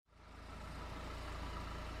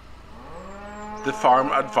the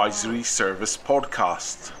Farm Advisory Service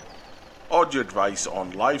podcast. Audio advice on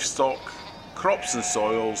livestock, crops and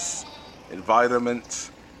soils, environment,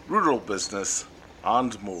 rural business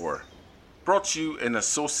and more. Brought to you in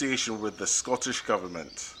association with the Scottish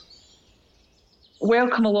Government.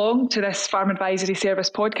 Welcome along to this Farm Advisory Service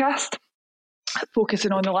podcast,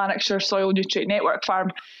 focusing on the Lanarkshire Soil Nutrient Network Farm.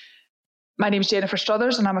 My name is Jennifer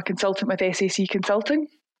Struthers and I'm a consultant with SAC Consulting.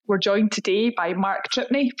 We're joined today by Mark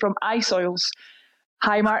Tripney from iSoils.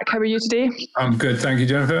 Hi Mark, how are you today? I'm good, thank you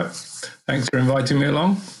Jennifer. Thanks for inviting me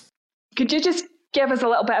along. Could you just give us a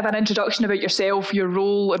little bit of an introduction about yourself, your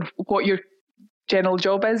role and what your general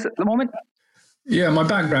job is at the moment? Yeah, my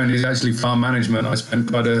background is actually farm management. I spent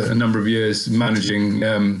quite a number of years managing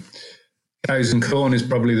cows and corn is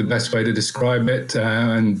probably the best way to describe it,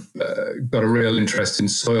 and got a real interest in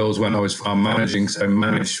soils when I was farm managing, so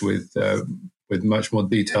managed with much more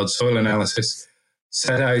detailed soil analysis.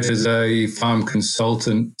 Set out as a farm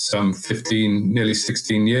consultant some 15, nearly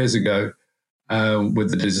 16 years ago with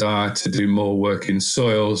the desire to do more work in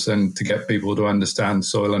soils and to get people to understand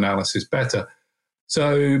soil analysis better.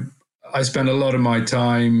 So I spent a lot of my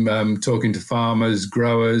time talking to farmers,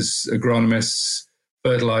 growers, agronomists,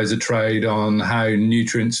 fertilizer trade on how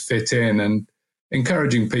nutrients fit in and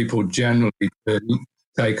encouraging people generally to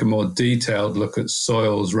take a more detailed look at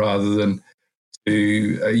soils rather than to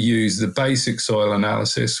use the basic soil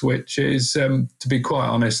analysis, which is, to be quite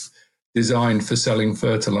honest, designed for selling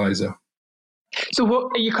fertilizer. So what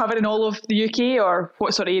are you covering, all of the UK, or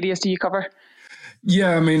what sort of areas do you cover?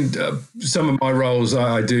 Yeah, I mean, some of my roles,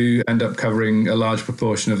 I do end up covering a large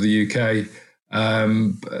proportion of the UK. I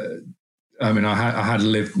mean, I have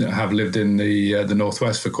lived in the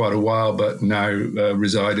northwest for quite a while, but now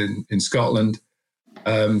reside in Scotland.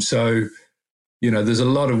 So, you know, there's a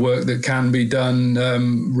lot of work that can be done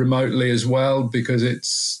remotely as well,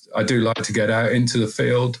 because I do like to get out into the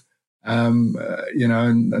field, you know,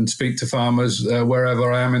 and speak to farmers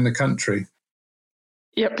wherever I am in the country.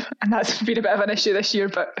 Yep, and that's been a bit of an issue this year,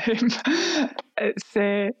 but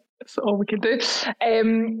it's all we can do.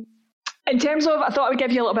 In terms of, I thought I would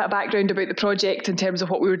give you a little bit of background about the project in terms of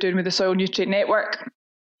what we were doing with the Soil Nutrient Network.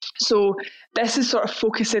 So this is sort of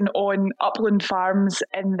focusing on upland farms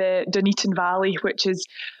in the Nuneaton Valley, which is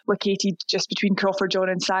located just between Crawford John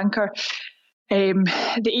and Sanquhar.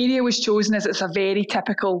 The area was chosen as it's a very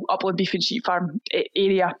typical upland beef and sheep farm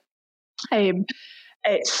area.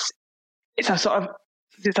 It's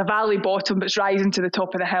a valley bottom, but it's rising to the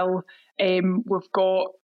top of the hill. We've got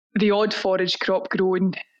the odd forage crop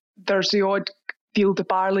growing. There's the odd field of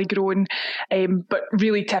barley growing, but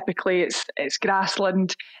really typically it's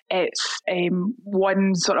grassland. It's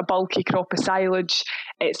one sort of bulky crop of silage.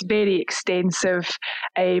 It's very extensive.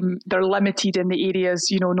 They're limited in the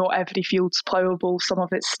areas, you know, not every field's ploughable. Some of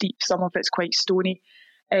it's steep, some of it's quite stony.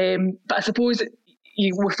 But I suppose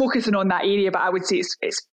we're focusing on that area, but I would say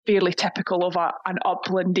it's fairly typical of an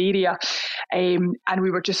upland area. And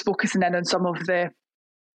we were just focusing in on some of the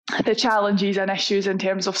challenges and issues in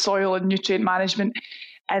terms of soil and nutrient management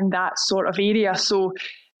in that sort of area. So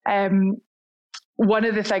one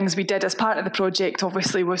of the things we did as part of the project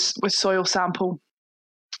obviously was soil sample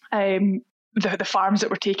the farms that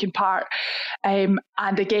were taking part. And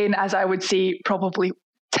again, as I would say, probably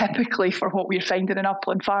typically for what we're finding in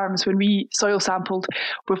upland farms, when we soil sampled,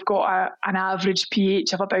 we've got an average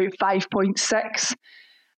pH of about 5.6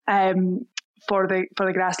 for the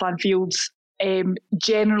grassland fields.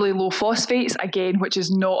 Generally low phosphates, again, which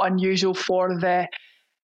is not unusual for the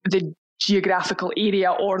geographical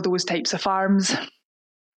area or those types of farms.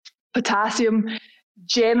 Potassium,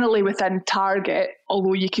 generally within target,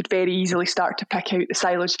 although you could very easily start to pick out the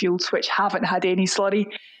silage fields which haven't had any slurry,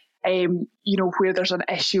 you know, where there's an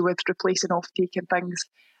issue with replacing offtake and things.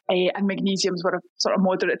 And magnesiums were sort of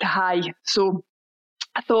moderate to high. So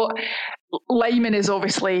I thought liming is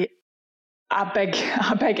obviously a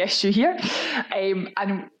big issue here,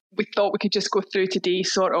 and we thought we could just go through today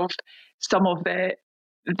sort of some of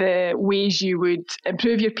the ways you would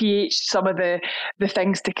improve your pH, some of the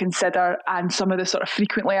things to consider, and some of the sort of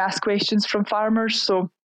frequently asked questions from farmers.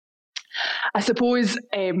 So I suppose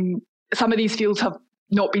some of these fields have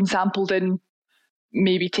not been sampled in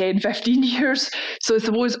maybe 10, 15 years. So I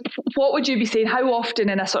suppose, what would you be saying, how often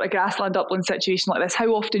in a sort of grassland upland situation like this, how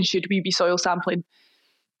often should we be soil sampling?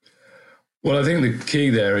 Well, I think the key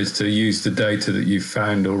there is to use the data that you've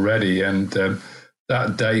found already. And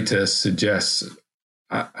that data suggests,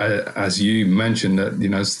 as you mentioned, that, you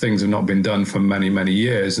know, things have not been done for many, many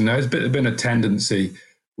years. And there's been a tendency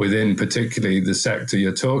within particularly the sector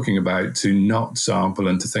you're talking about to not sample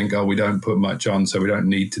and to think, oh, we don't put much on, so we don't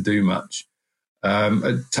need to do much.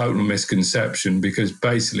 A total misconception, because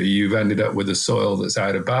basically you've ended up with a soil that's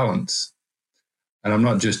out of balance. And I'm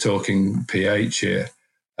not just talking pH here.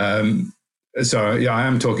 So yeah, I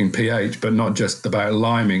am talking pH, but not just about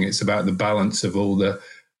liming. It's about the balance of all the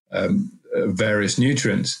various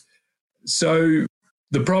nutrients. So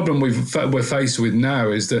the problem we're faced with now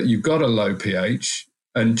is that you've got a low pH,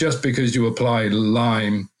 and just because you apply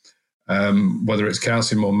lime, whether it's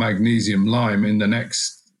calcium or magnesium lime, in the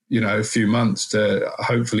next few months to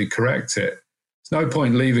hopefully correct it, there's no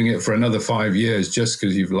point leaving it for another 5 years just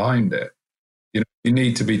because you've limed it. You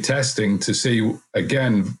need to be testing to see,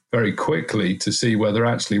 again, very quickly, to see whether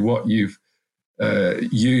actually what you've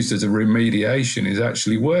used as a remediation is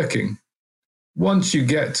actually working. Once you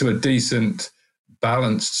get to a decent,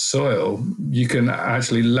 balanced soil, you can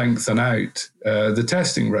actually lengthen out the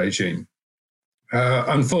testing regime.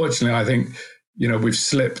 Unfortunately, I think, we've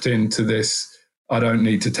slipped into this, I don't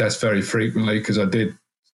need to test very frequently, because I did,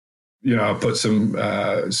 I put some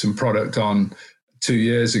product on 2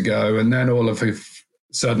 years ago, and then all of a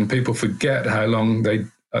sudden people forget how long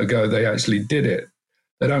ago they actually did it.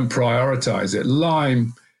 They don't prioritize it.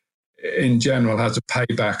 Lime in general has a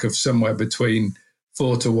payback of somewhere between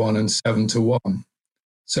 4-to-1 and 7-to-1.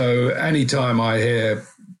 So anytime I hear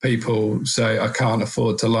people say, I can't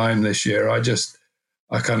afford to lime this year, I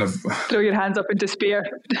kind of throw your hands up in despair.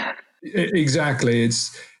 Exactly.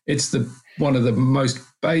 It's one of the most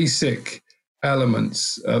basic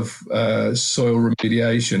elements of soil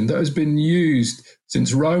remediation that has been used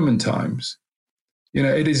since Roman times.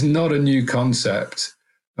 It is not a new concept,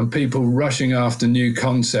 and people rushing after new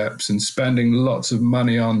concepts and spending lots of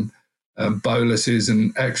money on boluses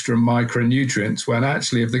and extra micronutrients, when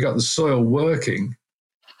actually, if they got the soil working,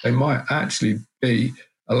 they might actually be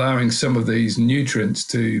allowing some of these nutrients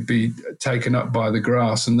to be taken up by the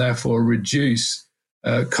grass, and therefore reduce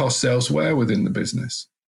costs elsewhere within the business.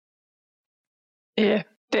 Yeah,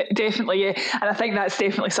 definitely. Yeah. And I think that's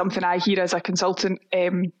definitely something I hear as a consultant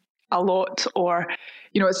a lot, or,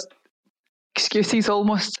 it's excuses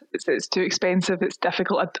almost. It's too expensive, it's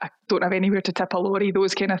difficult, I don't have anywhere to tip a lorry,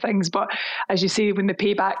 those kind of things. But as you say, when the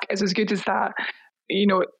payback is as good as that,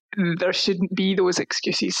 there shouldn't be those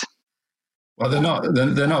excuses. Well, they're not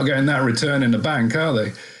getting that return in the bank, are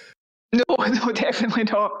they? No, definitely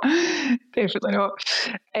not. Definitely not.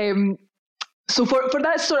 So for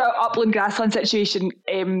that sort of upland grassland situation,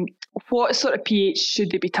 what sort of pH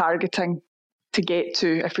should they be targeting to get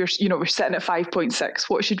to? If we're sitting at 5.6,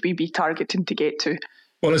 what should we be targeting to get to?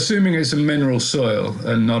 Well, assuming it's a mineral soil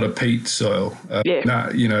and not a peat soil,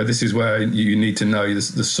 this is where you need to know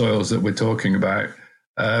the soils that we're talking about.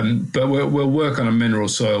 But we'll work on a mineral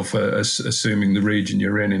soil for assuming the region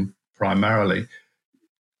you're in primarily.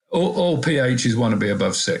 All pHs want to be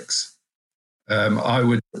above 6. I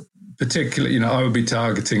would particularly, I would be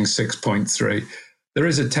targeting 6.3. There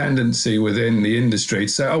is a tendency within the industry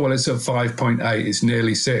to say, oh, well, it's at 5.8, it's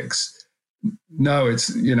nearly 6. No,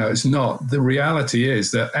 it's not. The reality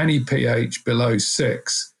is that any pH below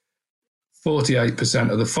 6, 48%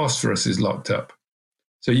 of the phosphorus is locked up.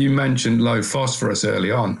 So you mentioned low phosphorus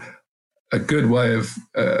early on. A good way of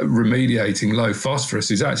remediating low phosphorus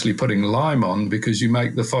is actually putting lime on, because you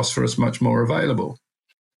make the phosphorus much more available.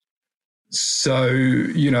 So,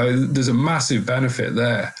 there's a massive benefit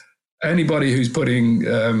there. Anybody who's putting,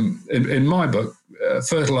 in my book,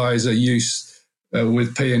 fertilizer use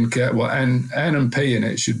with P and K, N and P in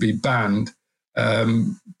it should be banned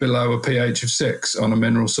below a pH of 6 on a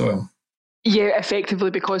mineral soil. Yeah, effectively,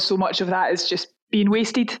 because so much of that is just being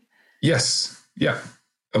wasted. Yes, yeah.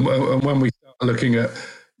 And when we start looking at,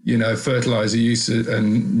 fertilizer use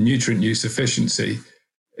and nutrient use efficiency,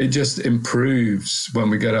 it just improves when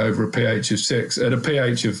we get over a pH of 6. At a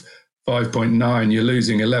pH of 5.9, you're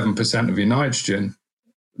losing 11% of your nitrogen,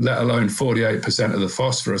 let alone 48% of the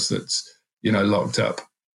phosphorus that's, locked up.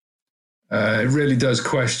 It really does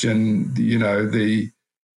question, the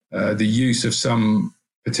use of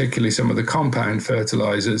particularly some of the compound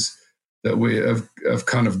fertilizers that we have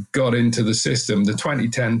kind of got into the system, the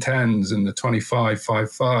 20-10-10s and the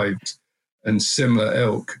 25-5-5s and similar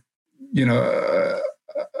ilk,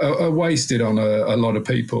 are wasted on a lot of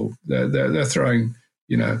people. They're throwing,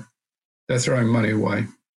 they're throwing money away.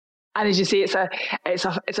 And as you say, it's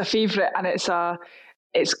a favourite, and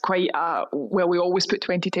it's quite well, we always put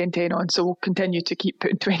 20-10-10 on, so we'll continue to keep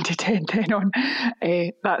putting 20-10-10 on.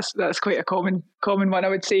 That's quite a common one, I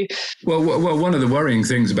would say. Well, one of the worrying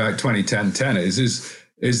things about 20-10-10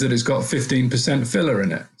 is that it's got 15% filler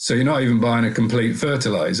in it. So you're not even buying a complete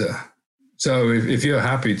fertilizer. So if you're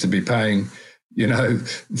happy to be paying,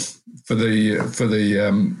 for the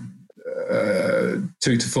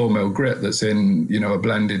 2 to 4 mil grit that's in, a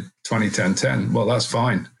blended 20-10-10, well, that's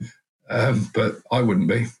fine. But I wouldn't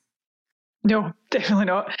be. No, definitely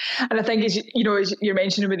not. And I think, as you're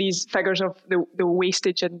mentioning with these figures of the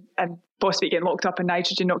wastage and possibly getting locked up in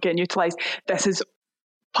nitrogen, not getting utilised, this is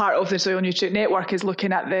part of the soil nutrient network, is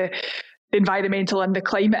looking at the environmental and the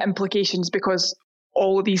climate implications, because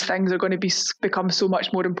all of these things are going to become so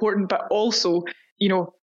much more important. But also,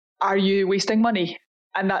 are you wasting money?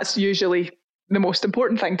 And that's usually the most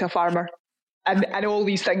important thing to a farmer. And all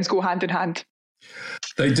these things go hand in hand.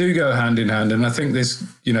 They do go hand in hand, and I think this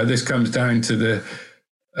comes down to the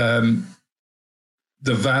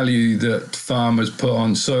value that farmers put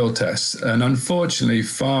on soil tests. And unfortunately,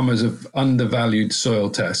 farmers have undervalued soil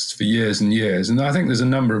tests for years and years, and I think there's a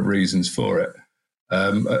number of reasons for it.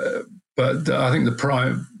 But I think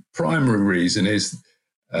the primary reason is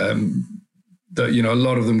that a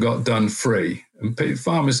lot of them got done free, and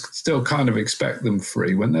farmers still kind of expect them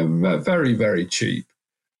free when they're very, very cheap.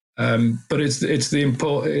 But it's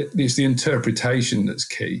the interpretation that's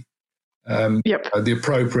key. The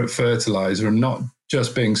appropriate fertilizer, and not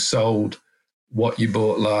just being sold what you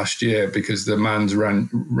bought last year because the man's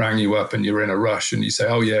rang you up and you're in a rush and you say,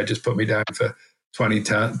 oh yeah, just put me down for 20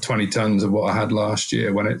 tons of what I had last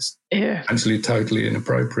year, when it's actually totally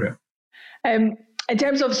inappropriate. In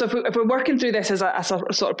terms of, so if we're working through this as a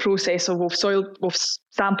sort of process, so we've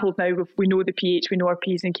sampled now, we know the pH, we know our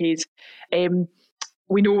P's and K's.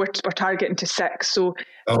 We know we're targeting to 6. So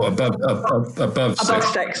above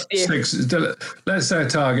 6. Yeah. 6. Let's say a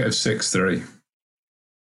target of 6.3.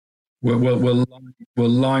 We'll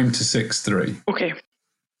lime to 6.3. Okay.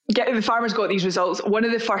 The farmer's got these results. One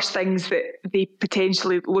of the first things that they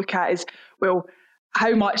potentially look at is, well,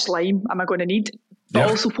 how much lime am I going to need? But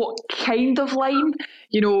also what kind of lime?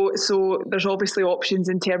 So there's obviously options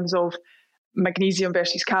in terms of magnesium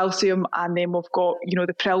versus calcium, and then we've got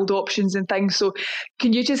the prilled options and things. So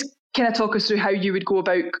can you just kind of talk us through how you would go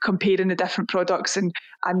about comparing the different products and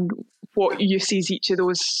what you see each of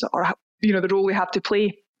those, or the role they have to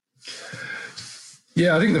play?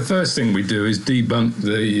 I think the first thing we do is debunk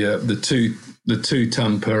the 2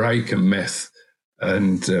 ton per acre myth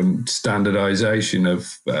and standardization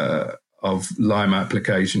of lime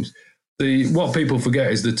applications. What people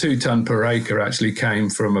forget is the 2 ton per acre actually came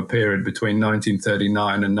from a period between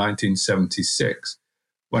 1939 and 1976,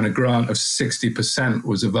 when a grant of 60%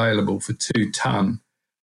 was available for 2 ton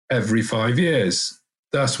every 5 years.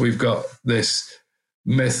 Thus, we've got this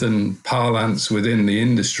myth and parlance within the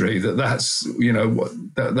industry that's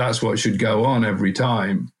what should go on every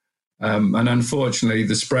time. And unfortunately,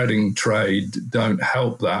 the spreading trade don't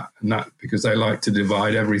help that, and that because they like to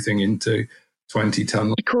divide everything into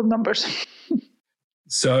 20-ton equal numbers.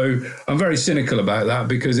 So I'm very cynical about that,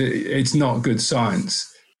 because it's not good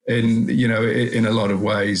science in a lot of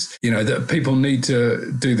ways. That people need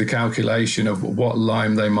to do the calculation of what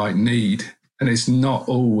lime they might need, and it's not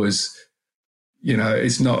always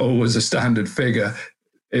a standard figure.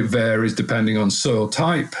 It varies depending on soil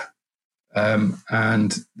type,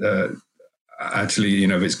 and actually,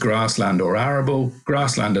 if it's grassland or arable.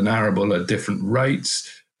 Grassland and arable are different rates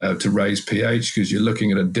to raise pH, because you're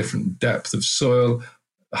looking at a different depth of soil.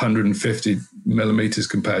 150 millimeters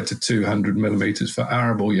compared to 200 millimeters for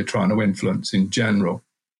arable, you're trying to influence in general.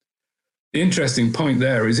 The interesting point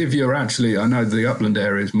there is, if you're actually, I know the upland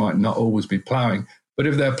areas might not always be ploughing, but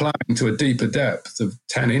if they're ploughing to a deeper depth of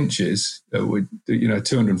 10 inches with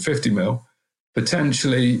 250 mil,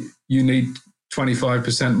 potentially you need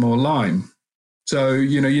 25% more lime. So,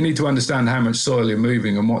 you need to understand how much soil you're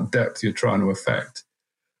moving and what depth you're trying to affect.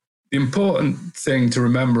 The important thing to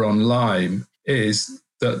remember on lime is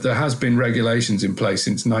that there has been regulations in place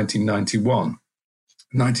since 1991.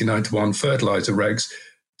 1991 fertilizer regs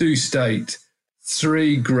do state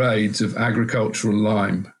 3 grades of agricultural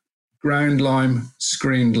lime: ground lime,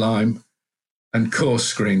 screened lime, and coarse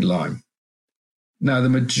screened lime. Now, the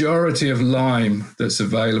majority of lime that's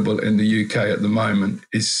available in the UK at the moment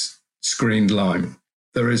is screened lime.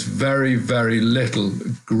 There is very, very little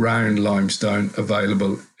ground limestone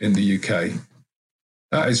available in the UK.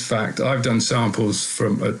 That is fact. I've done samples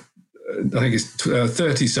from, I think it's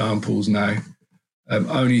 30 samples now.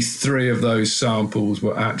 Only 3 of those samples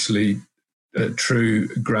were actually true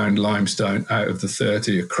ground limestone out of the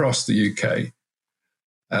 30 across the UK.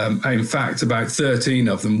 In fact, about 13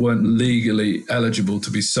 of them weren't legally eligible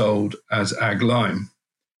to be sold as ag lime.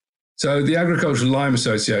 So the Agricultural Lime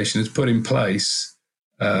Association has put in place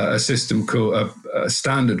a system called a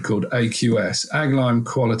standard called AQS, Ag Lime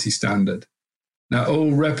Quality Standard. Now,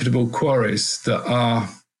 all reputable quarries that are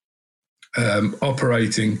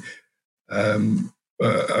operating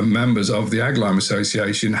members of the Ag Lime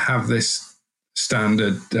Association have this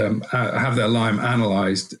standard, have their lime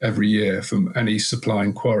analysed every year from any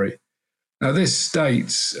supplying quarry. Now, this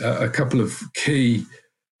states a couple of key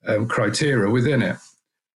criteria within it.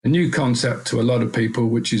 A new concept to a lot of people,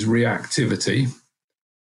 which is reactivity.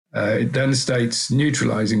 It then states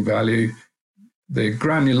neutralising value, the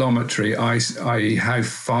granulometry, i.e. how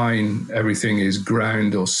fine everything is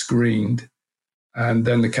ground or screened, and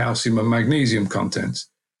then the calcium and magnesium contents.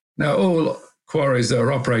 Now, all quarries that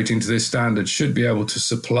are operating to this standard should be able to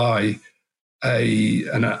supply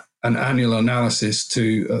an annual analysis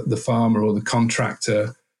to the farmer or the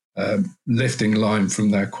contractor lifting lime from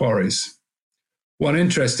their quarries. One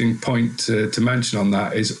interesting point to mention on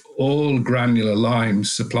that is all granular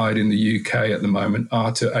limes supplied in the UK at the moment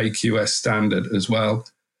are to AQS standard as well,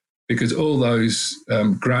 because all those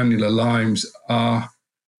granular limes are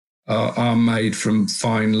made from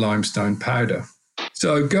fine limestone powder.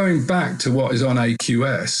 So going back to what is on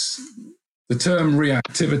AQS, the term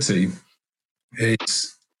reactivity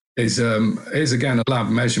is again a lab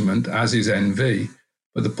measurement, as is NV.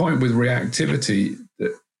 But the point with reactivity,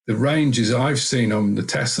 the ranges I've seen on the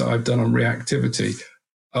tests that I've done on reactivity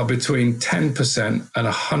are between 10% and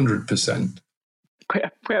 100%. Quite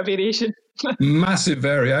a variation. Massive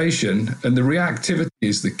variation, and the reactivity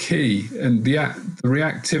is the key, and the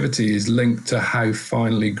reactivity is linked to how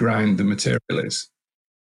finely ground the material is.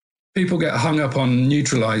 People get hung up on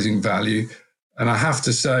neutralizing value, and I have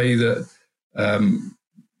to say that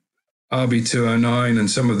RB209 and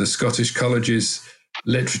some of the Scottish colleges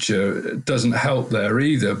literature doesn't help there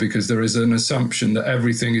either, because there is an assumption that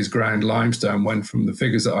everything is ground limestone, when from the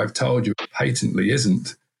figures that I've told you, it patently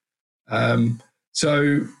isn't.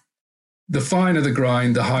 So the finer the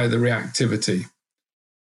grind, the higher the reactivity.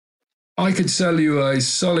 I could sell you a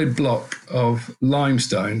solid block of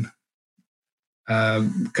limestone,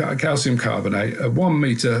 calcium carbonate, a 1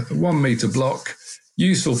 meter block,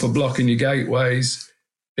 useful for blocking your gateways.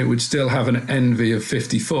 It would still have an NV of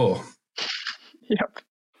 54. Yep.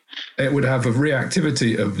 It would have a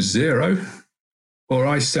reactivity of 0, or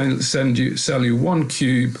I sell you 1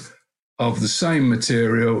 cube of the same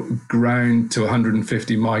material ground to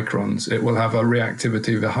 150 microns. It will have a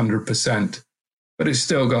reactivity of 100%, but it's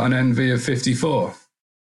still got an NV of 54.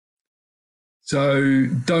 So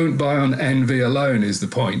don't buy on NV alone is the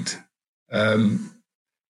point.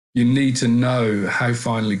 You need to know how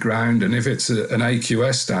finely ground, and if it's an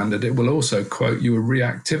AQS standard, it will also quote you a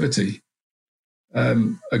reactivity.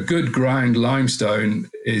 A good grind limestone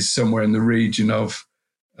is somewhere in the region of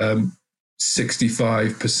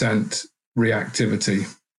 65% reactivity.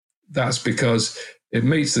 That's because it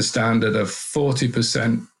meets the standard of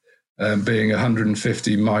 40% being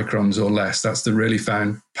 150 microns or less. That's the really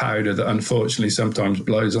fine powder that unfortunately sometimes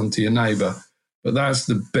blows onto your neighbour. But that's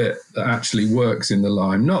the bit that actually works in the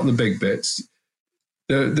lime, not the big bits.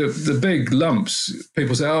 The big lumps,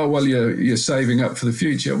 people say, oh, well, you're saving up for the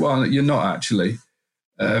future. Well, you're not actually.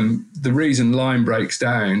 The reason lime breaks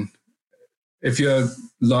down, if you're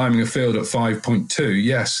liming a field at 5.2,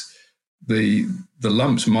 yes, the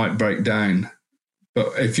lumps might break down.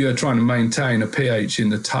 But if you're trying to maintain a pH in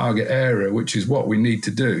the target area, which is what we need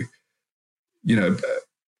to do,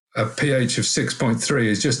 a pH of 6.3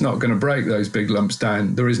 is just not going to break those big lumps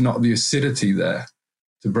down. There is not the acidity there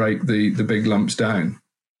to break the big lumps down.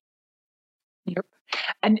 Yep.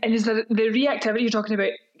 And is the reactivity you're talking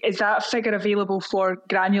about, is that figure available for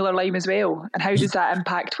granular lime as well? And how does that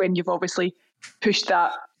impact when you've obviously pushed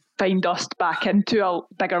that fine dust back into a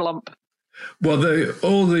bigger lump? Well,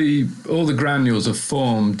 all the granules are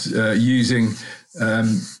formed using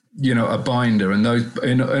a binder, and those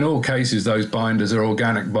in all cases those binders are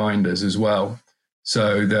organic binders as well.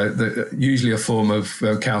 So they're usually a form of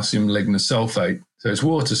calcium lignosulfate. So it's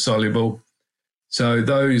water soluble. So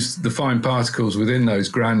the fine particles within those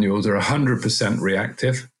granules are 100%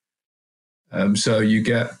 reactive. So you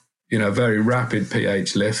get very rapid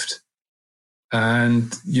pH lift,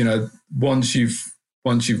 and once you've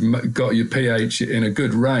got your pH in a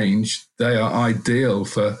good range, they are ideal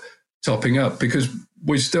for topping up, because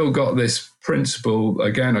we've still got this principle.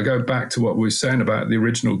 Again, I go back to what we were saying about the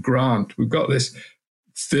original grant. We've got this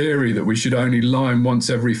theory that we should only lime once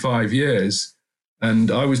every 5 years.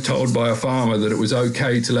 And I was told by a farmer that it was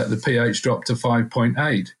okay to let the pH drop to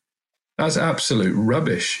 5.8. That's absolute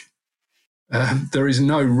rubbish. There is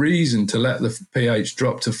no reason to let the pH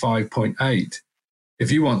drop to 5.8.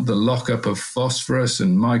 If you want the lockup of phosphorus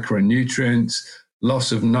and micronutrients,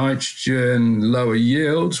 loss of nitrogen, lower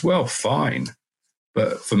yields, well, fine.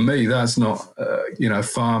 But for me, that's not,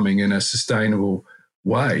 farming in a sustainable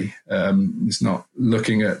way. It's not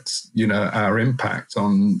looking at, our impact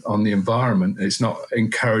on the environment. It's not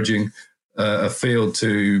encouraging a field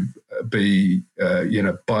to be,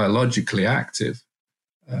 biologically active.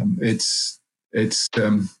 It's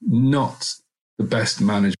not the best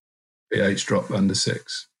managed pH drop under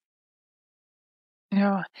 6.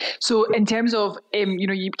 Yeah. So in terms of,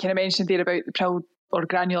 you kind of mentioned there about the prill or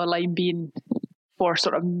granular lime being for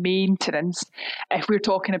sort of maintenance. If we're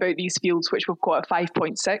talking about these fields, which we've got at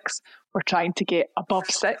 5.6, we're trying to get above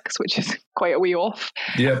 6, which is quite a way off.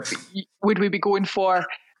 Yep. Would we be going for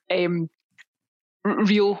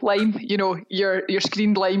real lime, your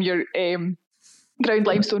screened lime, your ground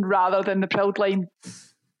limestone, rather than the prilled lime?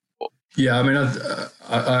 Yeah, I mean,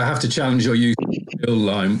 I have to challenge your use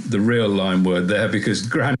of the real lime word there, because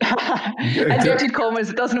inverted commas,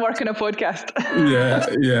 it doesn't work in a podcast.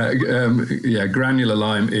 Granular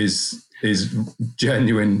lime is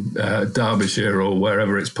genuine Derbyshire or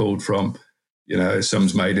wherever it's pulled from.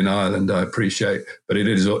 Some's made in Ireland, I appreciate, but it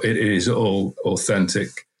is all authentic,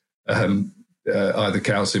 either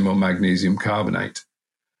calcium or magnesium carbonate.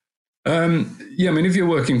 If you're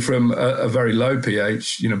working from a very low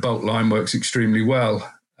pH, bulk lime works extremely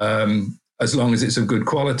well, as long as it's of good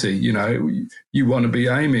quality. You want to be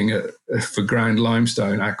aiming for ground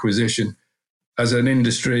limestone acquisition. As an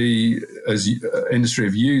industry, industry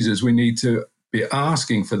of users, we need to be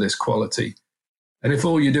asking for this quality. And if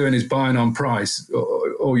all you're doing is buying on price,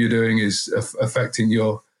 all you're doing is affecting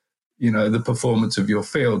your, the performance of your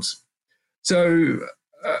fields. So,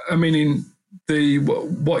 we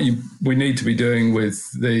need to be doing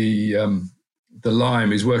with the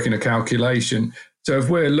lime is working a calculation. So if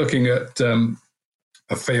we're looking at a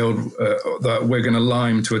field that we're going to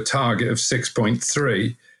lime to a target of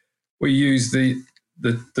 6.3, we use the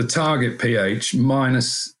target pH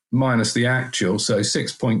minus the actual. So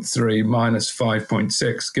 6.3 minus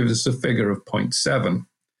 5.6 gives us a figure of 0.7.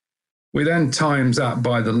 We then times that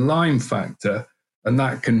by the lime factor, and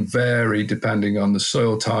that can vary depending on the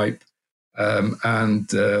soil type and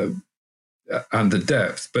the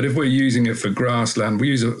depth. But if we're using it for grassland, we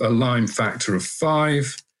use a lime factor of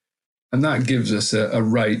 5, and that gives us a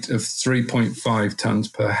rate of 3.5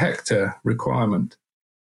 tonnes per hectare requirement.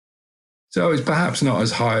 So it's perhaps not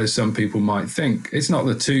as high as some people might think. It's not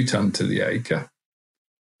the 2 tonne to the acre.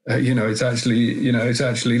 It's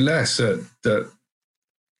actually less. The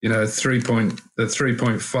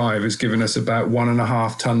 3.5 is giving us about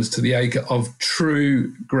 1.5 tonnes to the acre of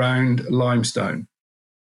true ground limestone.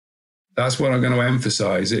 That's what I'm going to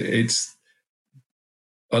emphasize. It's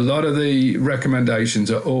a lot of the recommendations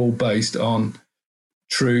are all based on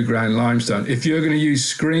true ground limestone. If you're going to use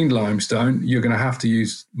screened limestone, you're going to have to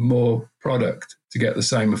use more product to get the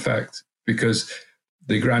same effect, because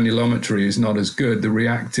the granulometry is not as good, the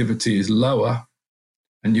reactivity is lower,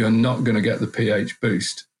 and you're not going to get the pH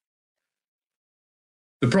boost.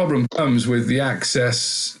 The problem comes with the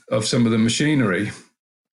access of some of the machinery,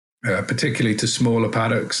 particularly to smaller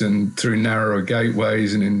paddocks and through narrower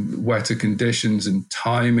gateways and in wetter conditions and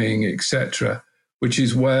timing, etc., which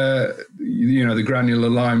is where, the granular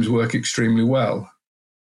limes work extremely well.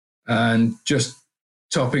 And just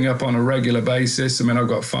topping up on a regular basis. I mean, I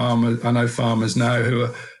know farmers now who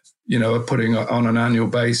are, are putting on an annual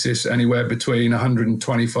basis anywhere between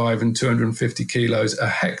 125 and 250 kilos a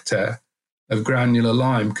hectare of granular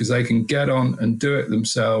lime, because they can get on and do it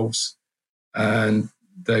themselves, and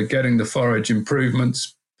they're getting the forage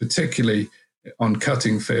improvements, particularly on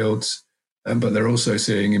cutting fields, but they're also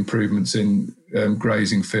seeing improvements in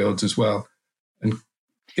grazing fields as well. And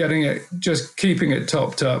keeping it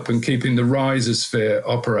topped up and keeping the rhizosphere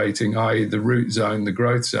operating, i.e. the root zone, the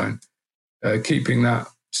growth zone, keeping that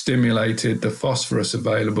stimulated, the phosphorus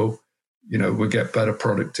available, we get better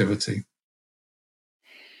productivity.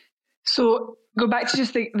 So go back to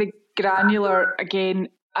just the granular again.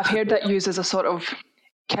 I've heard that used as a sort of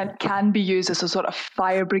can be used as a sort of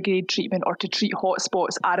fire brigade treatment, or to treat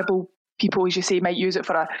hotspots. Arable people, as you say, might use it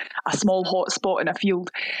for a small hotspot in a field.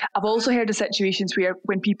 I've also heard of situations where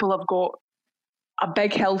when people have got a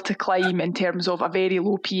big hill to climb in terms of a very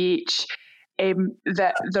low pH,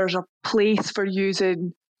 that there's a place for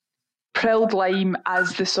using prilled lime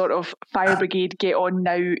as the sort of fire brigade get on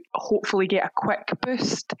now, hopefully get a quick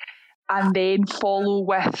boost, and then follow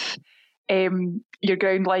with your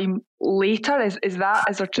ground lime later. Is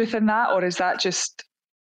there truth in that, or is that just,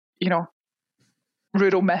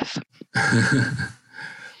 rural myth?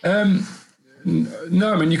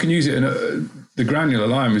 No, I mean, you can use it in the granular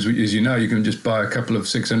lime, as you know, you can just buy a couple of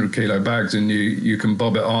 600 kilo bags and you can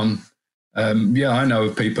bob it on. I know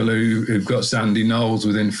of people who've got sandy knolls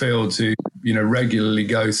within fields who, regularly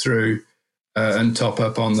go through and top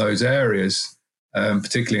up on those areas,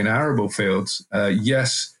 particularly in arable fields.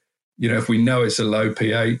 Yes, if we know it's a low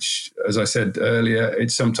pH, as I said earlier,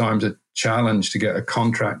 it's sometimes a challenge to get a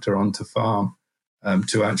contractor onto farm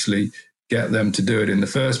to actually get them to do it in the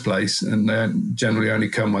first place, and they generally only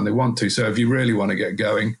come when they want to. So if you really want to get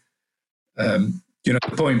going, the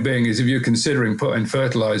point being is if you're considering putting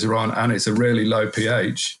fertilizer on and it's a really low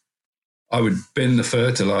pH, I would bin the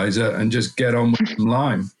fertilizer and just get on with some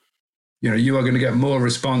lime. You are going to get more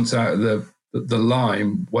response out of the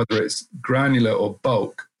lime, whether it's granular or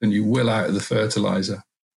bulk, than you will out of the fertilizer.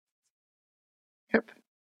 Yep.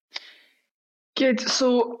 Good.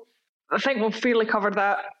 So I think we've fairly covered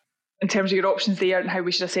that in terms of your options there and how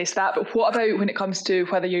we should assess that. But what about when it comes to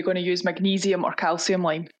whether you're going to use magnesium or calcium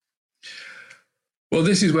lime? Well,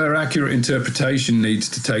 this is where accurate interpretation needs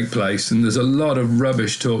to take place. And there's a lot of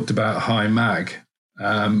rubbish talked about high mag.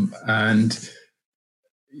 And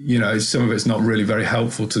some of it's not really very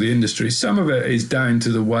helpful to the industry. Some of it is down to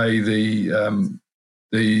the way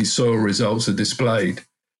the soil results are displayed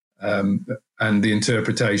and the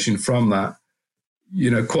interpretation from that.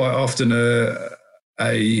 Quite often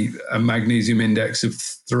a magnesium index of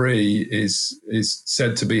 3 is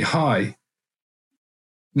said to be high.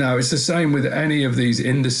 Now, it's the same with any of these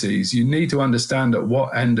indices. You need to understand at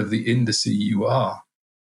what end of the indice you are.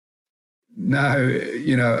 Now,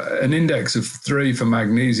 an index of 3 for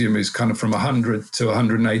magnesium is kind of from 100 to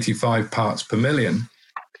 185 parts per million.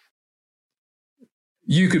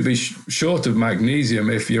 You could be short of magnesium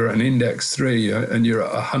if you're at an index 3 and you're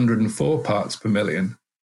at 104 parts per million.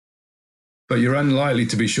 But you're unlikely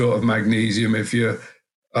to be short of magnesium if you're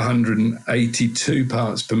 182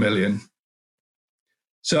 parts per million.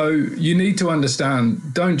 So you need to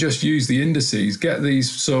understand, don't just use the indices, get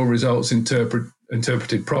these soil results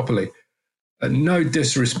interpreted properly. No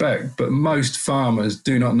disrespect, but most farmers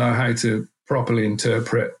do not know how to properly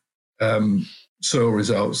interpret soil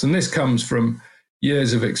results. And this comes from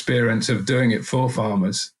years of experience of doing it for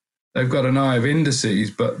farmers. They've got an eye of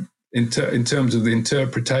indices, but in terms of the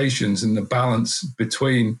interpretations and the balance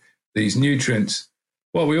between these nutrients,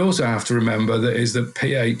 what we also have to remember is that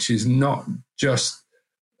pH is not just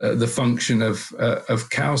the function of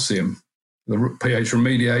calcium, the pH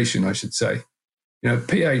remediation, I should say.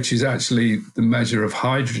 pH is actually the measure of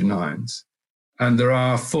hydrogen ions, and there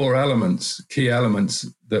are 4 key elements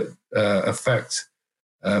that affect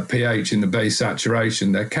pH in the base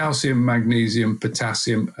saturation. They're calcium, magnesium,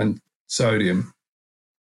 potassium, and sodium.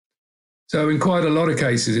 So in quite a lot of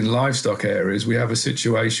cases in livestock areas, we have a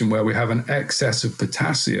situation where we have an excess of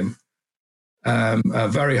potassium, a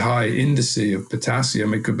very high indice of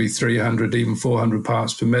potassium. It could be 300, even 400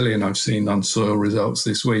 parts per million I've seen on soil results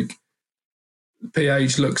this week.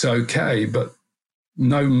 pH looks okay, but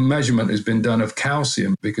no measurement has been done of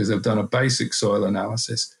calcium because they've done a basic soil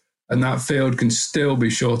analysis, and that field can still be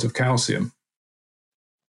short of calcium.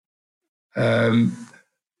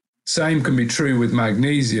 Same can be true with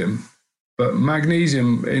magnesium, but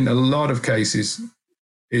magnesium in a lot of cases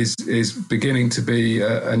is beginning to be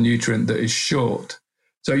a nutrient that is short.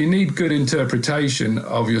 So you need good interpretation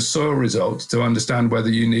of your soil results to understand whether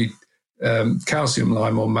you need calcium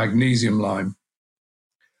lime or magnesium lime.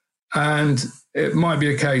 And it might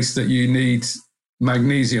be a case that you need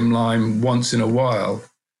magnesium lime once in a while,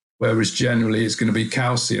 whereas generally it's going to be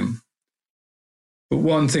calcium. But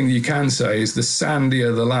one thing you can say is the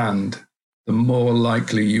sandier the land, the more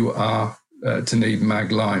likely you are to need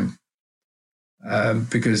mag lime,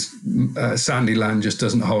 because sandy land just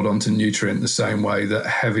doesn't hold on to nutrient the same way that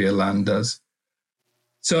heavier land does.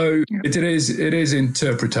 So it is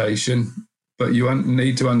interpretation, but you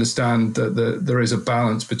need to understand that there is a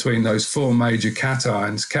balance between those 4 major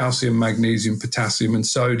cations: calcium, magnesium, potassium, and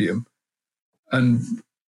sodium. And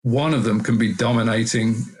one of them can be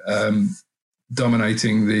dominating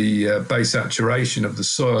the base saturation of the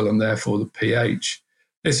soil and therefore the pH.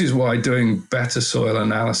 This is why doing better soil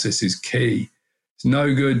analysis is key. It's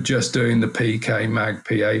no good just doing the PK mag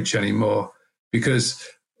pH anymore, because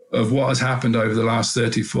of what has happened over the last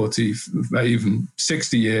 30, 40, even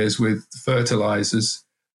 60 years with fertilizers.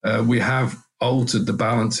 We have altered the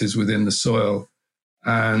balances within the soil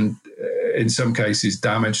and in some cases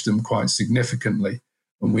damaged them quite significantly.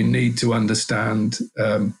 And we need to understand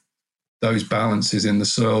those balances in the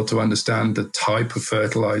soil to understand the type of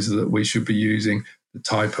fertilizer that we should be using, the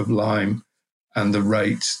type of lime, and the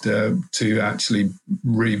rate to actually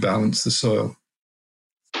rebalance the soil.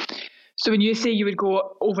 So when you say you would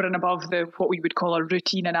go over and above what we would call a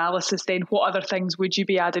routine analysis, then what other things would you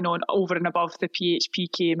be adding on over and above the pH,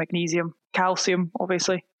 pK, magnesium, calcium,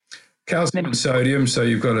 obviously? Calcium and sodium. So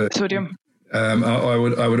you've got sodium. I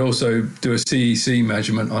would also do a CEC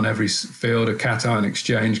measurement on every field, a cation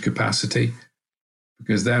exchange capacity,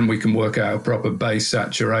 because then we can work out a proper base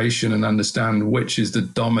saturation and understand which is the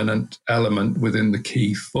dominant element within the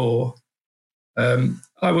key four.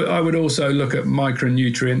 I would also look at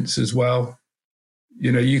micronutrients as well.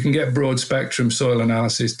 You can get broad spectrum soil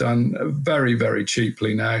analysis done very, very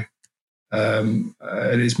cheaply now. And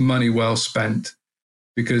it's money well spent,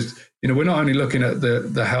 because we're not only looking at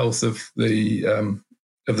the health of the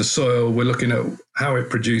soil, we're looking at how it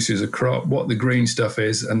produces a crop, what the green stuff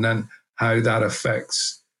is, and then how that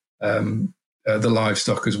affects the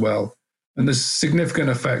livestock as well. And there's significant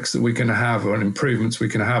effects that we can have, or improvements we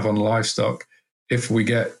can have on livestock if we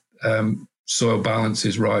get soil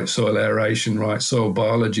balances right, soil aeration right, soil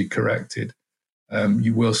biology corrected.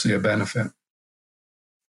 You will see a benefit.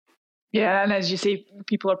 Yeah, and as you say,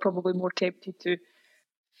 people are probably more tempted to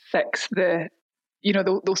fix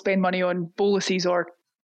they'll spend money on boluses or,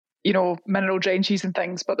 mineral drenches and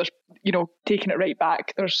things, but there's, taking it right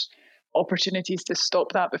back, there's opportunities to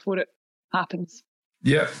stop that before it happens.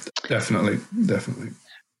 Yeah, definitely.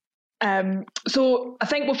 So I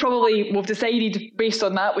think we've decided based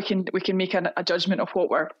on that we can make a judgment of what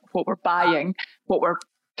we're buying, what we're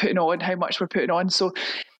putting on, how much we're putting on. So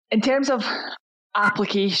in terms of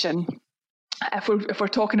application, if we're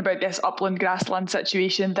talking about this upland grassland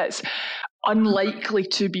situation that's unlikely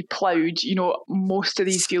to be ploughed, most of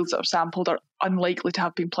these fields that are sampled are unlikely to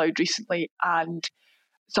have been ploughed recently, and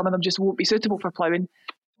some of them just won't be suitable for ploughing.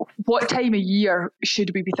 What time of year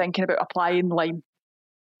should we be thinking about applying lime?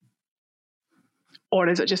 Or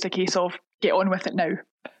is it just a case of get on with it now?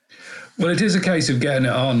 Well, it is a case of getting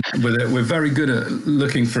it on with it. We're very good at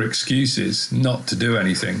looking for excuses not to do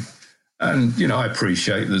anything. And, I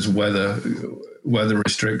appreciate there's weather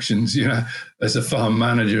restrictions. As a farm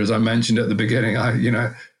manager, as I mentioned at the beginning,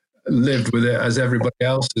 I lived with it as everybody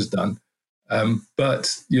else has done.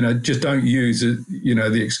 But, just don't use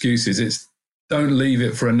the excuses. It's don't leave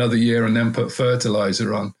it for another year and then put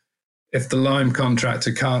fertilizer on. If the lime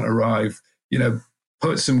contractor can't arrive,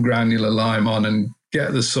 put some granular lime on and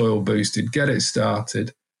get the soil boosted, get it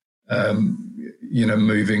started,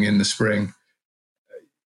 moving in the spring.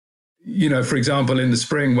 For example, in the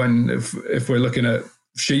spring, if we're looking at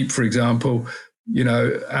sheep, for example,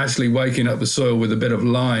 actually waking up the soil with a bit of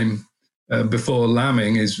lime before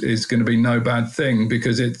lambing is going to be no bad thing,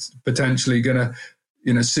 because it's potentially going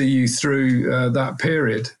to see you through that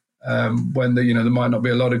period when there might not be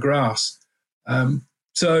a lot of grass.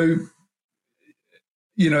 So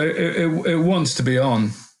it wants to be on.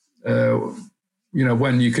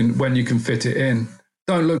 When you can fit it in.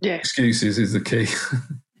 Don't look at excuses is the key.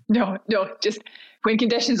 No, just when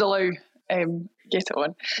conditions allow, get it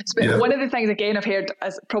on. So one of the things, again, I've heard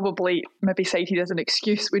as probably maybe cited as an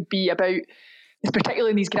excuse would be about, particularly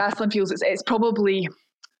in these grassland fields, it's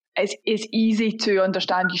easy to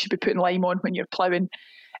understand you should be putting lime on when you're ploughing,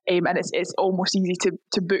 and it's almost easy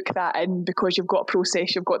to book that in because you've got a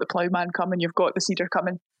process, you've got the ploughman coming, you've got the seeder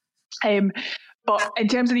coming. But in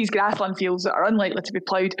terms of these grassland fields that are unlikely to be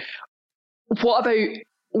ploughed, what about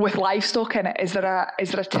with livestock in it? Is there a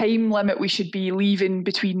time limit we should be leaving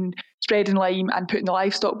between spreading lime and putting the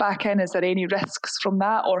livestock back in? Is there any risks from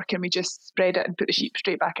that, or can we just spread it and put the sheep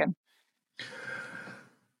straight back in?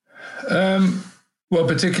 Well,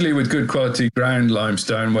 particularly with good quality ground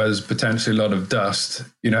limestone, where there's potentially a lot of dust,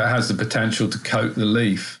 it has the potential to coat the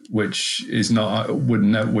leaf, which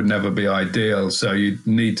would never be ideal. So you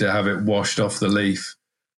need to have it washed off the leaf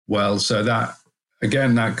well. So that,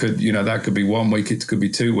 again, that could be 1 week, it could be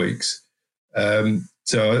 2 weeks.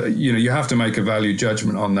 So you have to make a value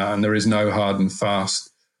judgment on that, and there is no hard and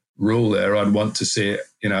fast rule there. I'd want to see it,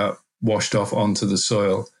 washed off onto the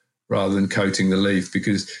soil rather than coating the leaf,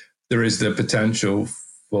 because there is the potential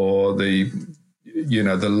for the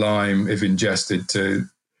lime, if ingested, to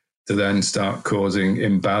then start causing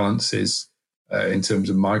imbalances in terms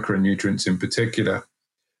of micronutrients in particular.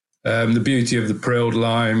 The beauty of the prilled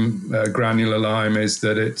lime, granular lime, is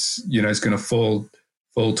that it's going to fall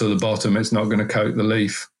to the bottom. It's not going to coat the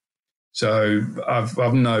leaf. So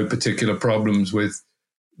I've no particular problems with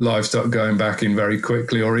livestock going back in very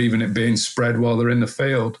quickly, or even it being spread while they're in the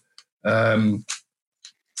field.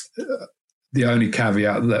 The only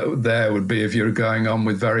caveat there would be if you're going on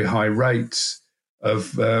with very high rates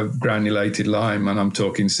of granulated lime, and I'm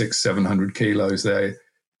talking 600-700 kilos there.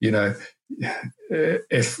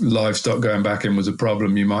 If livestock going back in was a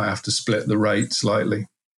problem, you might have to split the rate slightly.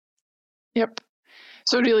 Yep.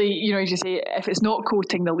 So really, as you say, if it's not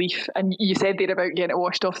coating the leaf, and you said there about getting it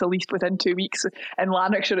washed off the leaf within 2 weeks, in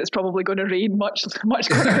Lanarkshire it's probably going to rain much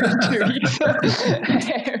quicker than 2 weeks.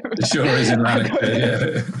 It sure is in Lanarkshire,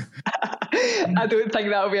 yeah. I don't think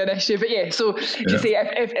that'll be an issue. But yeah, so you say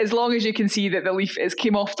if as long as you can see that the leaf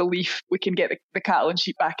came off the leaf, we can get the cattle and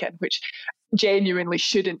sheep back in, which genuinely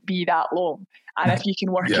shouldn't be that long. And if you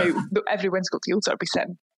can work out, everyone's got fields that'll be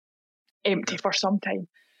sitting empty for some time.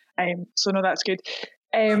 So no, that's good.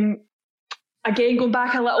 Again, going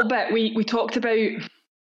back a little bit, we talked about, you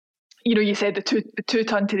said the 2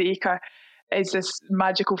 ton to the acre is this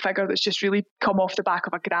magical figure that's just really come off the back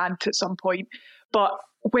of a grant at some point. But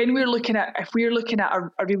when if we're looking at a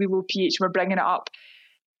really low pH, we're bringing it up,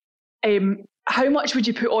 how much would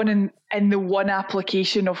you put on in the one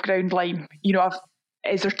application of ground lime?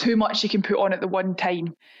 Is there too much you can put on at the one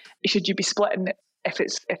time? Should you be splitting it if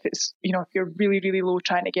you're really, really low,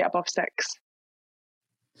 trying to get above 6?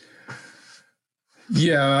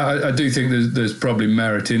 Yeah, I do think there's probably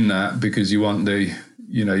merit in that, because you want the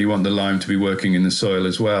lime to be working in the soil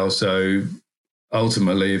as well. So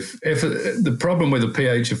ultimately, if the problem with a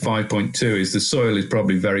pH of 5.2 is the soil is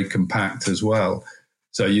probably very compact as well.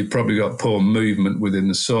 So you've probably got poor movement within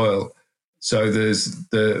the soil. So there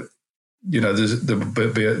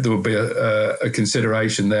will be a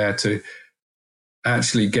consideration there to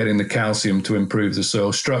actually getting the calcium to improve the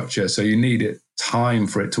soil structure. So you need time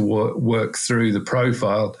for it to work through the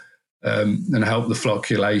profile and help the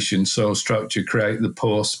flocculation, soil structure, create the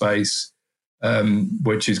pore space,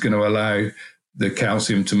 which is going to allow the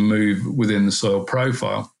calcium to move within the soil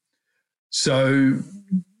profile. So,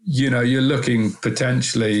 you're looking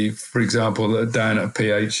potentially, for example, down at a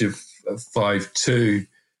pH of 5.2,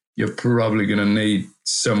 you're probably going to need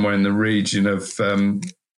somewhere in the region of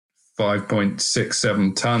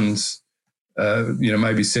 5.67 tons,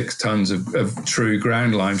 maybe 6 tons of true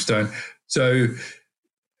ground limestone. So,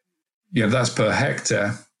 that's per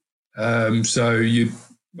hectare. So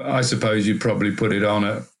I suppose you'd probably put it on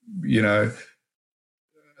at,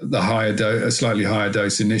 the higher dose, a slightly higher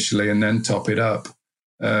dose initially, and then top it up.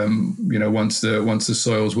 Once the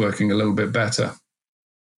soil's working a little bit better.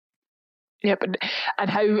 Yep, and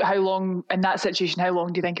how long in that situation? How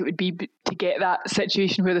long do you think it would be to get that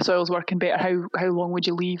situation where the soil's working better? How long would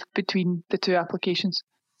you leave between the 2 applications?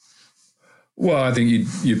 Well, I think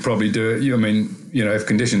you'd probably do it. If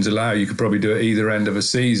conditions allow, you could probably do it either end of a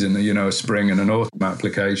season. A spring and an autumn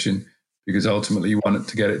application, because ultimately you want it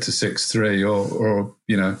to get it to 6.3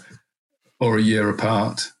 or a year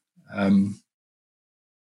apart. That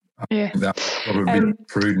would probably be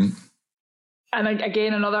prudent. And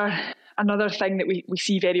again, another thing that we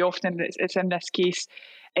see very often, it's in this case,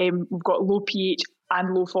 we've got low pH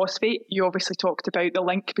and low phosphate. You obviously talked about the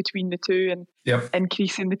link between the two, and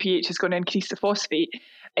increasing the pH is going to increase the phosphate.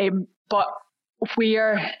 But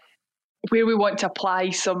where we want to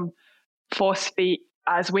apply some phosphate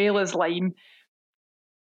as well as lime,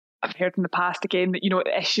 I've heard in the past again that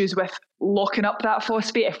issues with locking up that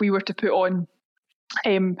phosphate. If we were to put on,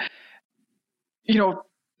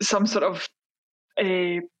 some sort of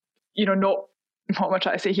not what am I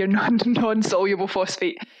trying to say here, non-soluble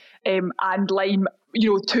phosphate and lime,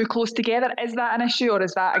 too close together, is that an issue, or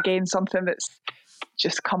is that again something that's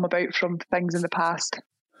just come about from things in the past?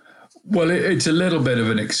 Well, it's a little bit of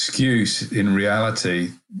an excuse in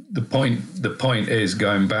reality. The point is,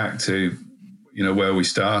 going back to where we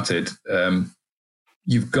started,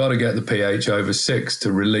 you've got to get the pH over 6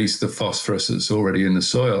 to release the phosphorus that's already in the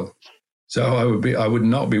soil. So I would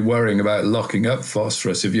not be worrying about locking up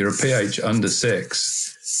phosphorus. If you're a pH under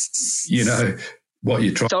 6, what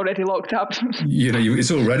you're trying. It's already locked up.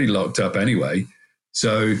 It's already locked up anyway.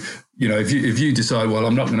 So, if you decide, well,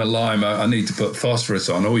 I'm not going to lime, I need to put phosphorus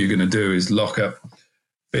on, all you're going to do is lock up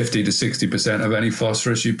 50 to 60% of any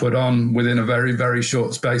phosphorus you put on within a very, very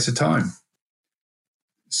short space of time.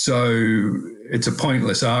 So it's a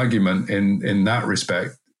pointless argument in that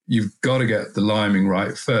respect. You've got to get the liming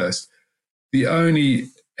right first. The only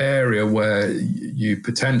area where you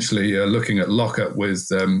potentially are looking at lockup with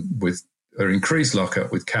or increased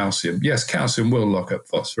lockup with calcium. Yes, calcium will lock up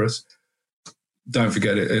phosphorus. Don't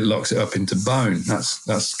forget it locks it up into bone.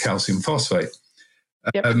 That's calcium phosphate.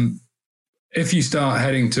 Yep. If you start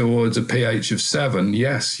heading towards a pH of 7,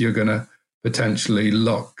 yes, you're going to potentially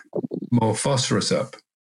lock more phosphorus up.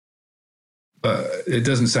 But it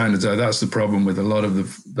doesn't sound as though that's the problem with a lot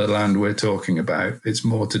of the land we're talking about. It's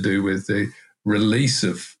more to do with the release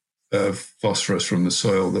of phosphorus from the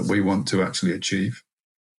soil that we want to actually achieve.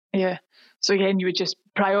 Yeah. So again, you would just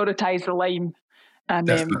prioritise the lime, and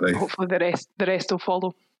hopefully the rest will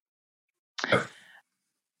follow. Yep.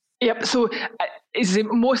 Yep. So is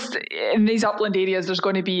most in these upland areas, there's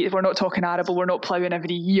going to be, we're not talking arable, we're not ploughing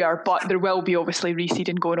every year, but there will be obviously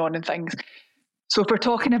reseeding going on and things. So if we're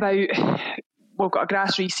talking about, we've got a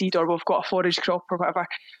grass reseed or we've got a forage crop or whatever,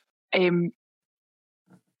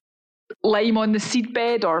 lime on the seed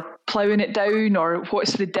bed or ploughing it down, or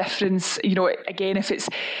what's the difference? Again, if it's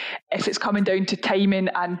coming down to timing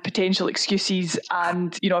and potential excuses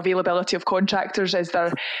and availability of contractors, is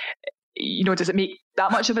there, does it make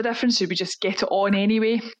that much of a difference? Should we just get it on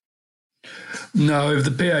anyway? No, if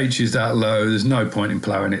the pH is that low, there's no point in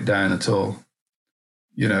ploughing it down at all.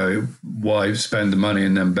 Why spend the money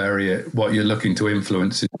and then bury it? What you're looking to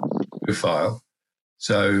influence is the profile.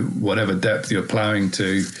 So whatever depth you're ploughing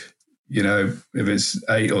to, if it's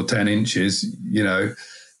 8 or 10 inches,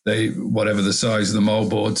 whatever the size of the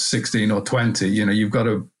moldboard, 16 or 20, you've got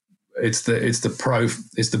to, it's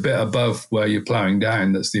the bit above where you're ploughing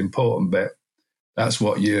down that's the important bit. That's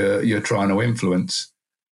what you're trying to influence.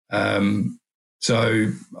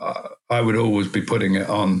 So I would always be putting it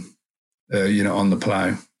on, on the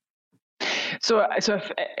plough. So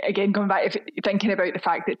if, again, coming back, thinking about the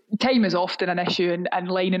fact that time is often an issue and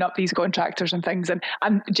lining up these contractors and things, and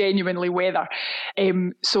genuinely weather.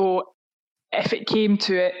 So if it came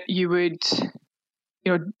to it, you would,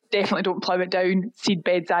 definitely don't plough it down. Seed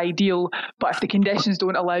bed's ideal, but if the conditions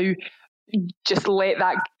don't allow, just let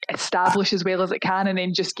that establish as well as it can, and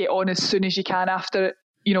then just get on as soon as you can after it.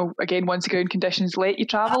 Again, once the ground conditions let you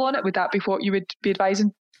travel on it, would that be what you would be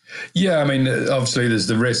advising? Yeah, I mean, obviously there's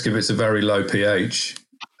the risk if it's a very low pH.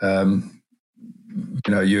 You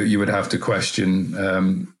would have to question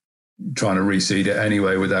trying to reseed it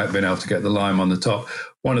anyway without being able to get the lime on the top.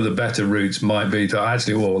 One of the better routes might be to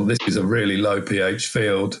actually, this is a really low pH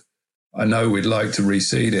field. I know we'd like to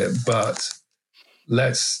reseed it, but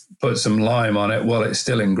let's put some lime on it while it's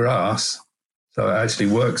still in grass, so it actually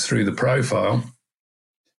works through the profile,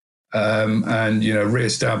 and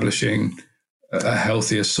reestablishing a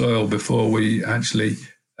healthier soil before we actually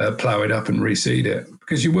plough it up and reseed it,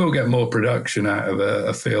 because you will get more production out of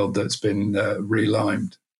a field that's been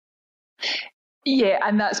relimed. Yeah,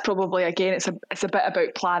 and that's probably, again, it's a bit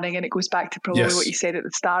about planning, and it goes back to probably what you said at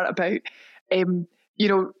the start about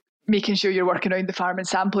making sure you're working around the farm and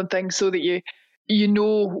sampling things so that you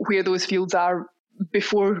know where those fields are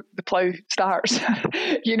before the plough starts.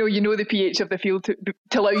 you know the pH of the field to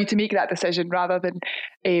allow you to make that decision rather than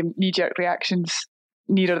knee-jerk reactions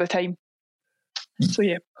nearer the time. So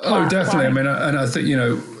yeah. Oh, definitely. I mean, and I think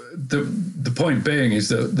the point being is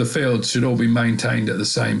that the fields should all be maintained at the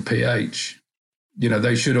same pH.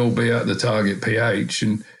 They should all be at the target pH,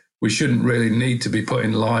 and we shouldn't really need to be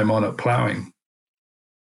putting lime on at ploughing,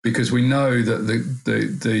 because we know that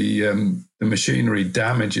the machinery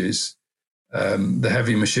damages. The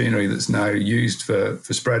heavy machinery that's now used for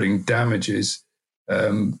spreading damages,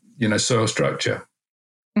 soil structure,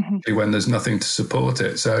 when there's nothing to support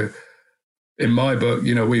it. So in my book,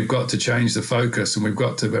 we've got to change the focus, and we've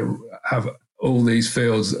got to have all these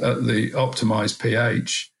fields at the optimized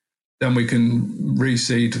pH. Then we can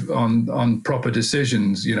reseed on proper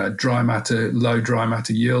decisions, dry matter, low dry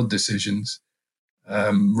matter yield decisions,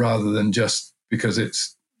 rather than just because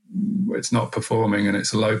it's not performing and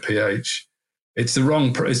it's a low pH. It's the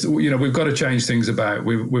wrong. We've got to change things about.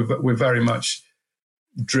 We're very much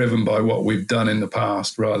driven by what we've done in the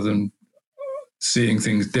past, rather than seeing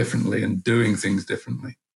things differently and doing things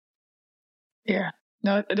differently. Yeah,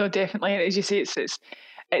 no, definitely. As you say, it's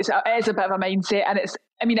a bit of a mindset, and it's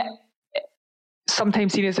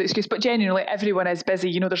sometimes seen as an excuse, but genuinely everyone is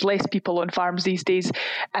busy. There's less people on farms these days,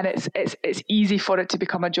 and it's easy for it to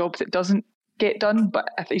become a job that doesn't get done. But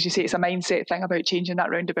as you say, it's a mindset thing about changing that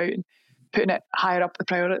roundabout and putting it higher up the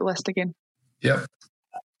priority list again. Yep.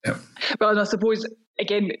 Well, and I suppose,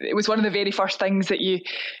 again, it was one of the very first things that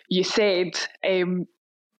you said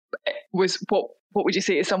was what would you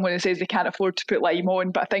say to someone who says they can't afford to put lime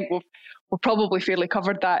on? But I think we've probably fairly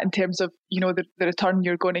covered that in terms of the return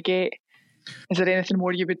you're going to get. Is there anything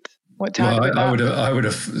more you would want to add about that?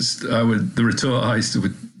 I would. The retort I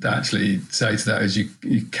would actually say to that is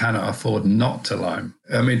you cannot afford not to lime.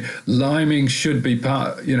 I mean, liming should be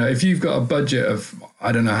part. If you've got a budget of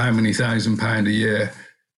I don't know how many £1,000 a year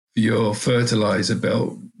for your fertilizer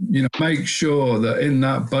bill, make sure that in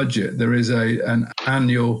that budget there is an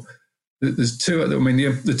annual. There's two. I mean,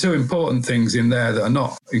 the two important things in there that are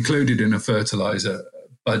not included in a fertilizer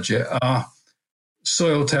budget are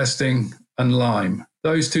soil testing and lime.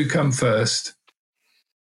 Those two come first,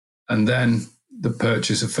 and then the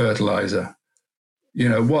purchase of fertilizer.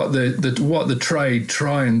 What the trade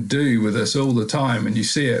try and do with us all the time, and you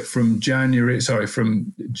see it from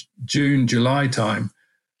June, July time.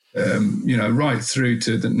 right through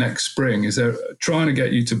to the next spring, is they're trying to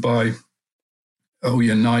get you to buy all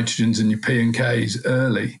your nitrogens and your P and Ks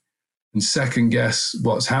early and second guess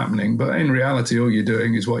what's happening. But in reality, all you're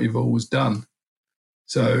doing is what you've always done.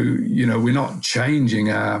 So, we're not changing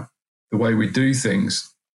the way we do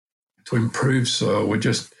things to improve soil. We're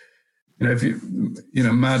just,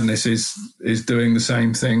 madness is doing the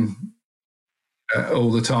same thing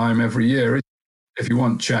all the time, every year. If you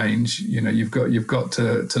want change, you've got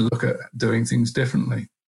to look at doing things differently.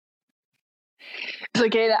 So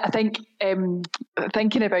again, I think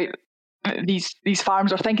thinking about these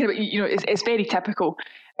farms, or thinking about, it's very typical.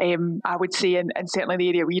 I would say, and certainly the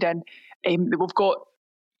area we're in, we've got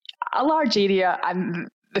a large area and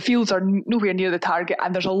the fields are nowhere near the target,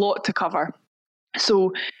 and there's a lot to cover.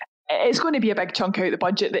 So it's going to be a big chunk out of the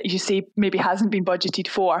budget that, as you say, maybe hasn't been budgeted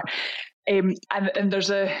for. And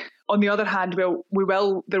there's on the other hand,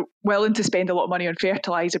 they're willing to spend a lot of money on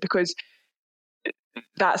fertiliser because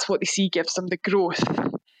that's what they see gives them the growth.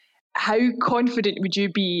 How confident would you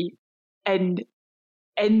be in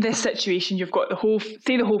this situation? You've got the whole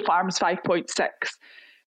farm's 5.6,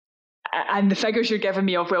 and the figures you're giving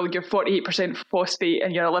me of, you're 48% phosphate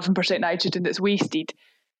and you're 11% nitrogen that's wasted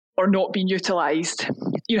or not being utilised.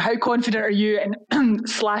 How confident are you in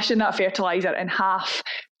slashing that fertiliser in half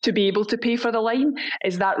to be able to pay for the lime?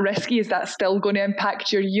 Is that risky? Is that still going to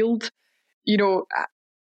impact your yield? Or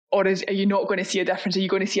are you not going to see a difference? Are you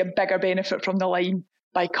going to see a bigger benefit from the lime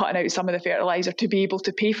by cutting out some of the fertiliser to be able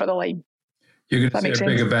to pay for the lime? You're going to see a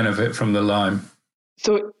bigger benefit from the lime.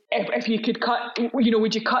 So if you could cut,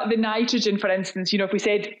 would you cut the nitrogen, for instance? If we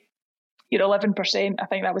said you're 11%, I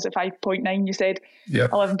think that was at 5.9, you said,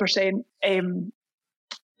 11%,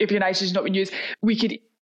 if your nitrogen's not been used, we could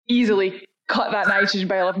easily cut that nitrogen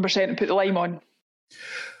by 11% and put the lime on.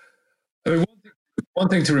 I mean, one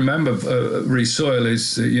thing to remember, soil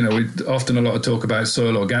is, we often a lot of talk about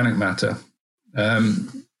soil organic matter.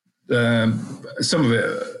 Some of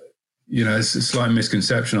it, it's a slight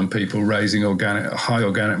misconception on people raising high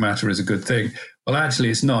organic matter is a good thing. Well, actually,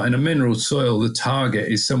 it's not. In a mineral soil, the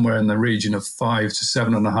target is somewhere in the region of 5 to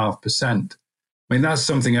 7.5%. I mean, that's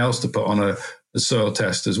something else to put on a soil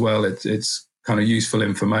test as well. It's kind of useful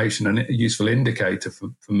information and a useful indicator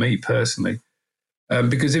for me personally.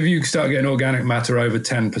 Because if you start getting organic matter over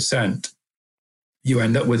 10%, you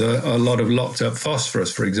end up with a lot of locked up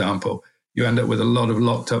phosphorus, for example. You end up with a lot of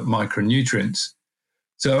locked up micronutrients.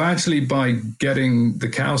 So actually, by getting the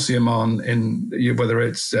calcium on whether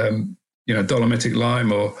it's dolomitic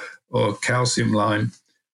lime or calcium lime,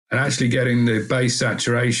 and actually getting the base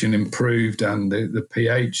saturation improved and the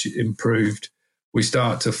pH improved, we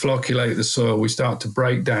start to flocculate the soil. We start to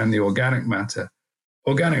break down the organic matter.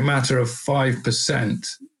 Organic matter of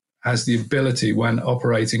 5% has the ability, when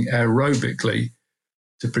operating aerobically,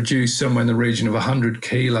 to produce somewhere in the region of 100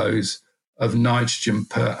 kilos of nitrogen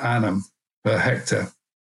per annum, per hectare.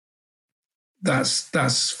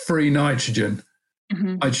 That's free nitrogen,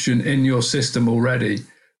 nitrogen in your system already,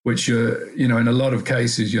 which you're, in a lot of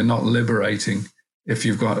cases, you're not liberating if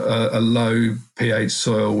you've got a low pH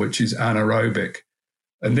soil, which is anaerobic.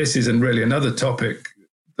 And this is really another topic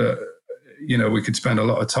that, we could spend a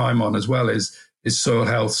lot of time on as well, is soil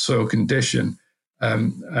health, soil condition,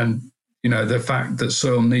 and the fact that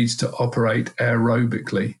soil needs to operate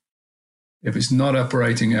aerobically. If it's not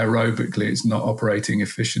operating aerobically, it's not operating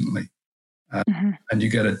efficiently. And you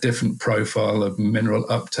get a different profile of mineral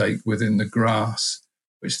uptake within the grass,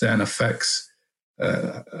 which then affects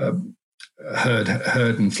herd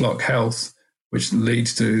and flock health, which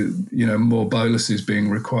leads to more boluses being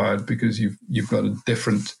required because you've got a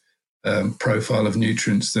different profile of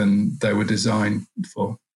nutrients than they were designed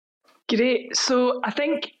for. Great. So I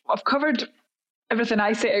think I've covered everything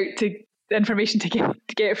I set out the information to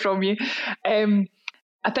get from you.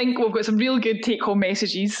 I think we've got some real good take-home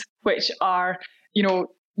messages, which are,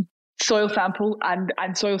 soil sample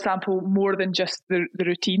and soil sample more than just the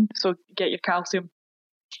routine. So get your calcium,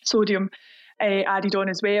 sodium added on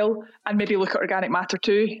as well, and maybe look at organic matter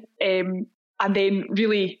too. And then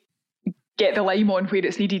really get the lime on where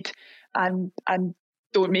it's needed, and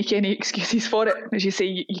don't make any excuses for it. As you say,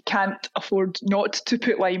 you can't afford not to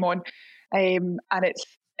put lime on, and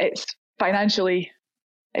it's financially.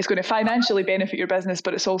 It's going to financially benefit your business,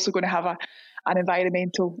 but it's also going to have an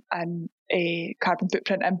environmental and a carbon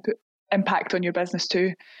footprint impact on your business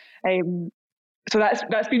too. So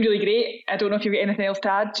that's been really great. I don't know if you've got anything else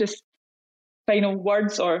to add, just final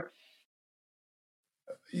words or...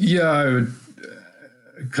 Yeah, I would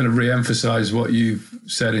kind of re-emphasize what you've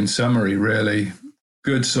said in summary, really.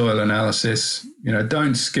 Good soil analysis,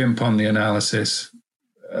 don't skimp on the analysis.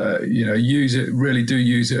 use it, really do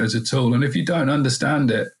use it as a tool. And if you don't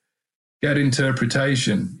understand it, get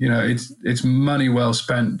interpretation. It's money well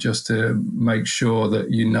spent just to make sure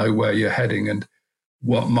that you know where you're heading and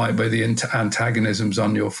what might be the antagonisms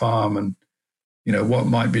on your farm, and what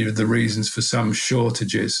might be the reasons for some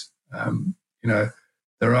shortages.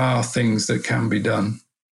 There are things that can be done.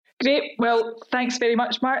 Great. Well, thanks very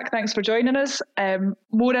much, Mark. Thanks for joining us.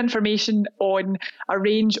 More information on a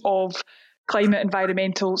range of climate,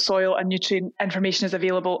 environmental, soil and nutrient information is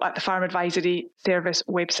available at the Farm Advisory Service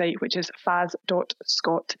website, which is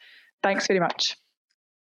fas.scot. Thanks very much.